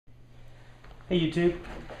Hey YouTube,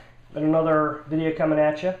 got another video coming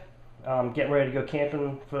at you. I'm getting ready to go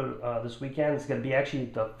camping for this weekend. It's going to be actually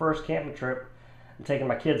the first camping trip I'm taking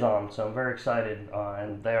my kids on, so I'm very excited,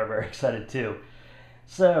 and they are very excited too.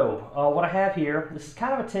 So what I have here, this is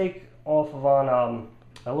kind of a take off of on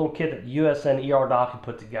a little kit that USNERDOC had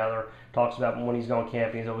put together. Talks about when he's going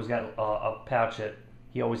camping, he's always got a pouch that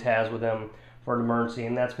he always has with him for an emergency,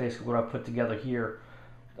 and that's basically what I put together here.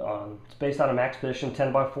 It's based on a Maxpedition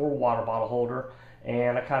 10x4 water bottle holder,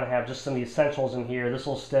 and I kind of have just some of the essentials in here. This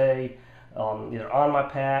will stay either on my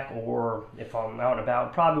pack, or if I'm out and about,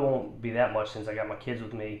 it probably won't be that much since I got my kids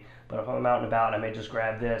with me, but if I'm out and about, I may just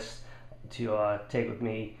grab this to take with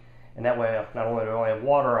me, and that way not only do I only have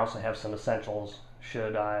water, I also have some essentials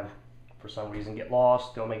should I for some reason get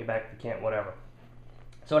lost, don't make it back to the camp, whatever.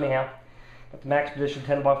 So anyhow, got the Maxpedition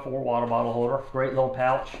 10x4 water bottle holder, great little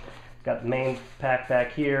pouch. Got the main pack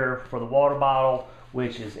back here for the water bottle,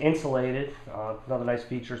 which is insulated. Another nice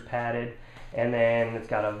feature is padded. And then it's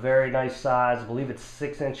got a very nice size, I believe it's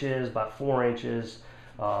 6 inches by 4 inches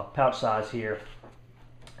pouch size here.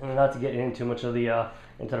 And not to get into too much of the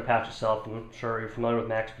into the pouch itself, I'm sure you're familiar with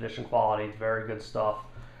Maxpedition quality. It's very good stuff.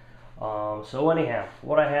 So anyhow,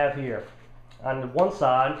 what I have here, on the one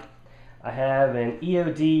side, I have an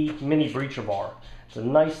EOD mini breacher bar. It's a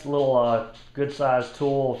nice little good sized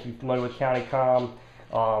tool if you're familiar with County Com.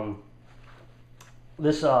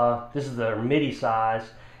 This is the MIDI size,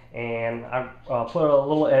 and I put a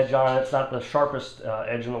little edge on it. It's not the sharpest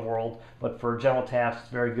edge in the world, but for general tasks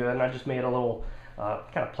it's very good. And I just made a little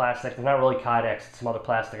kind of plastic. It's not really Kydex, it's some other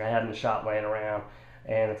plastic I had in the shop laying around,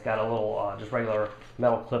 and it's got a little just regular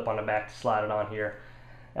metal clip on the back to slide it on here.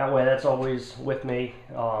 That way that's always with me,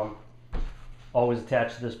 always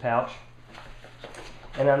attached to this pouch.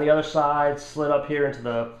 And on the other side, slid up here into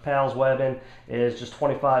the PALS webbing, is just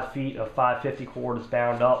 25 feet of 550 cord that's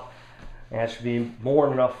bound up, and it should be more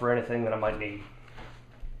than enough for anything that I might need.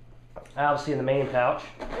 Obviously in the main pouch,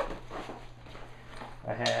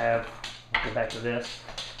 I have, I'll get back to this,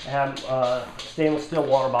 I have a stainless steel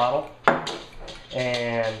water bottle,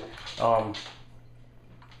 and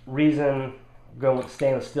reason going with the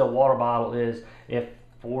stainless steel water bottle is if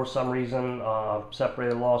for some reason,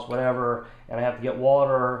 separated, lost, whatever, and I have to get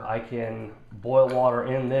water, I can boil water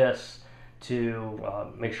in this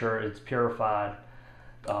to make sure it's purified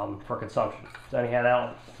for consumption. So anyhow,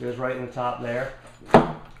 that goes right in the top there.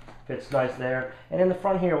 Fits nice there. And in the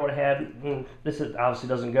front here, what I had, this obviously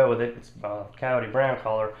doesn't go with it, it's coyote brown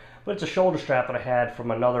color, but it's a shoulder strap that I had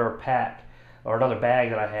from another pack, or another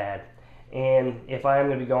bag that I had. And if I am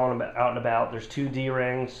going to be going out and about, there's 2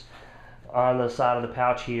 D-rings on the side of the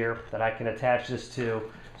pouch here that I can attach this to,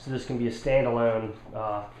 so this can be a standalone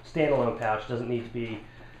pouch. It doesn't need to be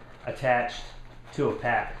attached to a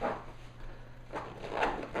pack.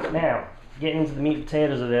 Now, getting into the meat and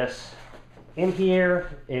potatoes of this, in here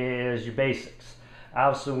is your basics.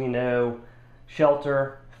 Obviously we know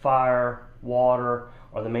shelter, fire, water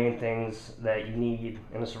are the main things that you need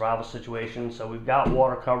in a survival situation. So we've got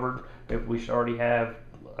water covered. We should already have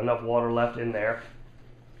enough water left in there.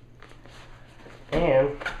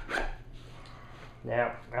 And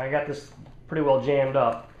now I got this pretty well jammed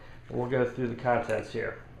up, and we'll go through the contents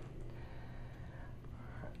here.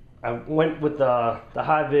 I went with the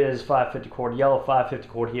high-vis 550 cord, yellow 550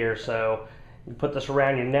 cord here, so you put this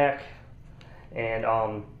around your neck, and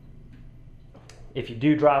if you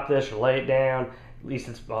do drop this or lay it down, at least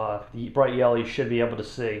it's the bright yellow, you should be able to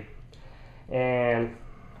see. And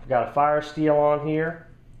I've got a fire steel on here,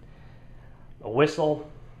 a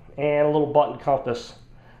whistle, and a little button compass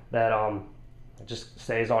that just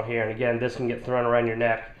stays on here. And again, this can get thrown around your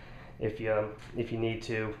neck if you need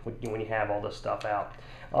to when you have all this stuff out.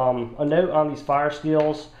 A note on these fire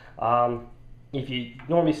steels: if you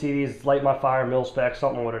normally see these, light my fire, mil spec,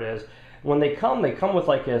 something what it is. When they come with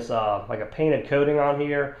like this like a painted coating on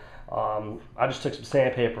here. I just took some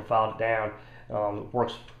sandpaper, filed it down. It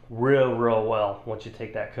works real well once you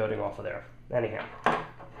take that coating off of there. Anyhow,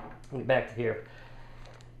 get back to here.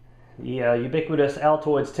 The ubiquitous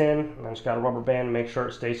Altoids tin. I just got a rubber band to make sure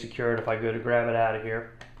it stays secured if I go to grab it out of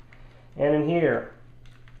here. And in here,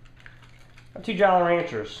 2 Jolly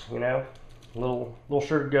Ranchers. You know, little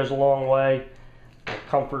sugar goes a long way.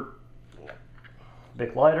 Comfort,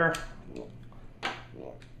 big lighter,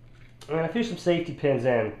 and I threw some safety pins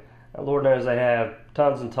in. Lord knows I have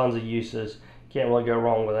tons and tons of uses. Can't really go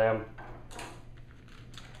wrong with them.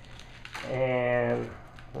 And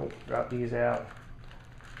let's drop these out.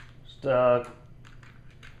 A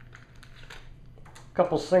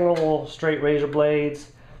couple single straight razor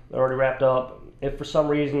blades already wrapped up. If for some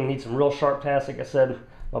reason you need some real sharp tasks, like I said,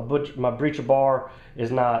 My breacher bar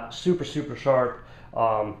is not super sharp.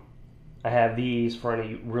 I have these for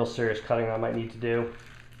any real serious cutting I might need to do.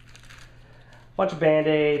 A bunch of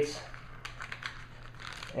Band-Aids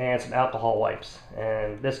and some alcohol wipes.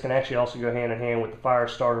 And this can actually also go hand in hand with the fire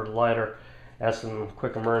starter, the lighter, as some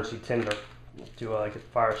quick emergency tinder to get the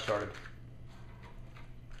fire started.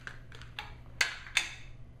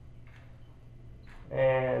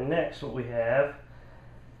 And next what we have,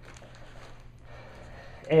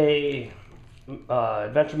 a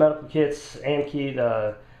Adventure Medical Kits AMKey,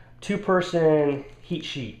 the 2-person heat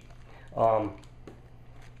sheet.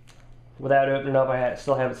 Without opening up, I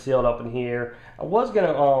still have it sealed up in here. I was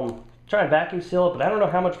gonna try and vacuum seal it, but I don't know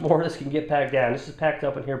how much more this can get packed down. This is packed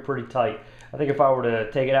up in here pretty tight. I think if I were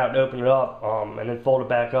to take it out and open it up and then fold it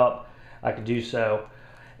back up, I could do so.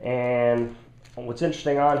 And what's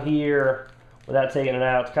interesting on here, without taking it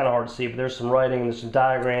out, it's kind of hard to see, but there's some writing, there's some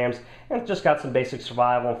diagrams, and it's just got some basic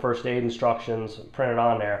survival and first aid instructions printed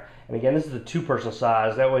on there. And again, this is the 2-person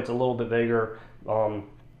size. That way it's a little bit bigger. You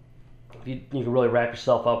can really wrap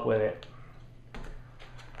yourself up with it.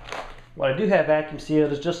 What I do have vacuum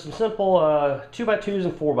sealed is just some simple 2x2s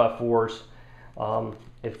and 4x4s.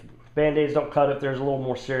 If Band-Aids don't cut, if there's a little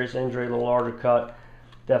more serious injury, a little larger cut,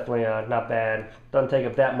 definitely not bad. Doesn't take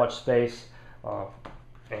up that much space, and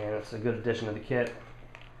it's a good addition to the kit.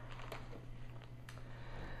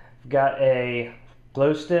 Got a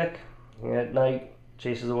glow stick. At night,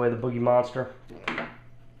 chases away the boogie monster.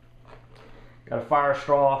 Got a fire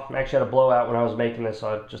straw. I actually had a blowout when I was making this,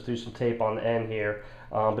 so I just threw some tape on the end here.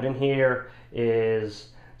 But in here is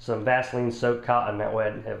some Vaseline soaked cotton. That way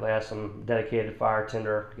it has some dedicated fire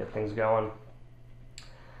tinder to get things going.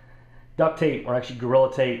 Duct tape, or actually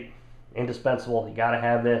Gorilla Tape, indispensable. You gotta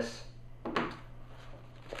have this.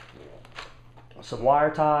 Some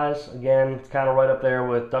wire ties. Again, it's kind of right up there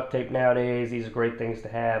with duct tape nowadays. These are great things to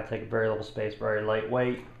have. Take very little space, very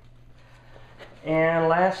lightweight. And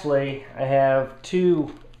lastly, I have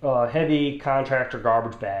 2 heavy contractor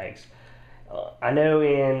garbage bags. I know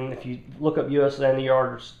if you look up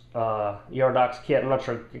USNERDOC's kit, I'm not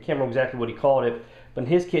sure, I can't remember exactly what he called it, but in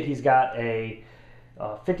his kit he's got a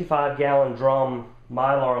 55-gallon drum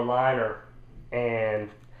Mylar liner, and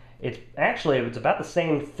it's about the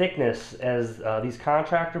same thickness as these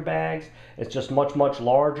contractor bags. It's just much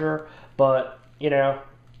larger, but you know,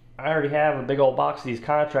 I already have a big old box of these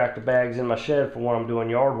contractor bags in my shed for when I'm doing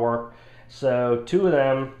yard work. So 2 of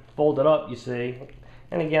them folded up, you see.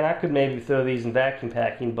 And again, I could maybe throw these in vacuum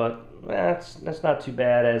packing, but that's not too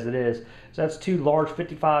bad as it is. So that's 2 large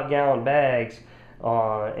 55-gallon bags,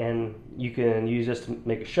 and you can use this to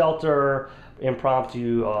make a shelter,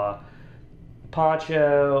 impromptu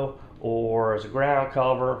poncho, or as a ground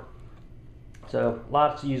cover. So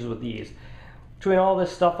lots to use with these. Between all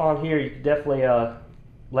this stuff on here, you could definitely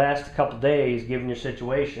last a couple days given your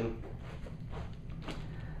situation.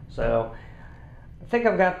 So I think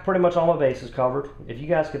I've got pretty much all my bases covered. If you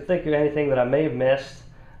guys could think of anything that I may have missed,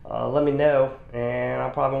 let me know, and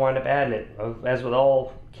I'll probably wind up adding it. As with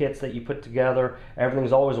all kits that you put together,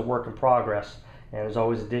 everything's always a work in progress, and there's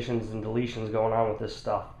always additions and deletions going on with this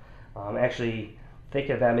stuff. Actually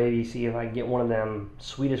thinking about maybe see if I can get one of them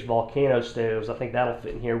Swedish volcano stoves. I think that'll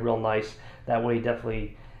fit in here real nice. That way you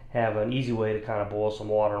definitely have an easy way to kind of boil some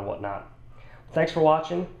water and whatnot. Thanks for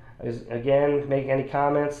watching. Again, make any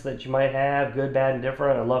comments that you might have, good, bad, and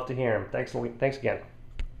different. I'd love to hear them. Thanks again.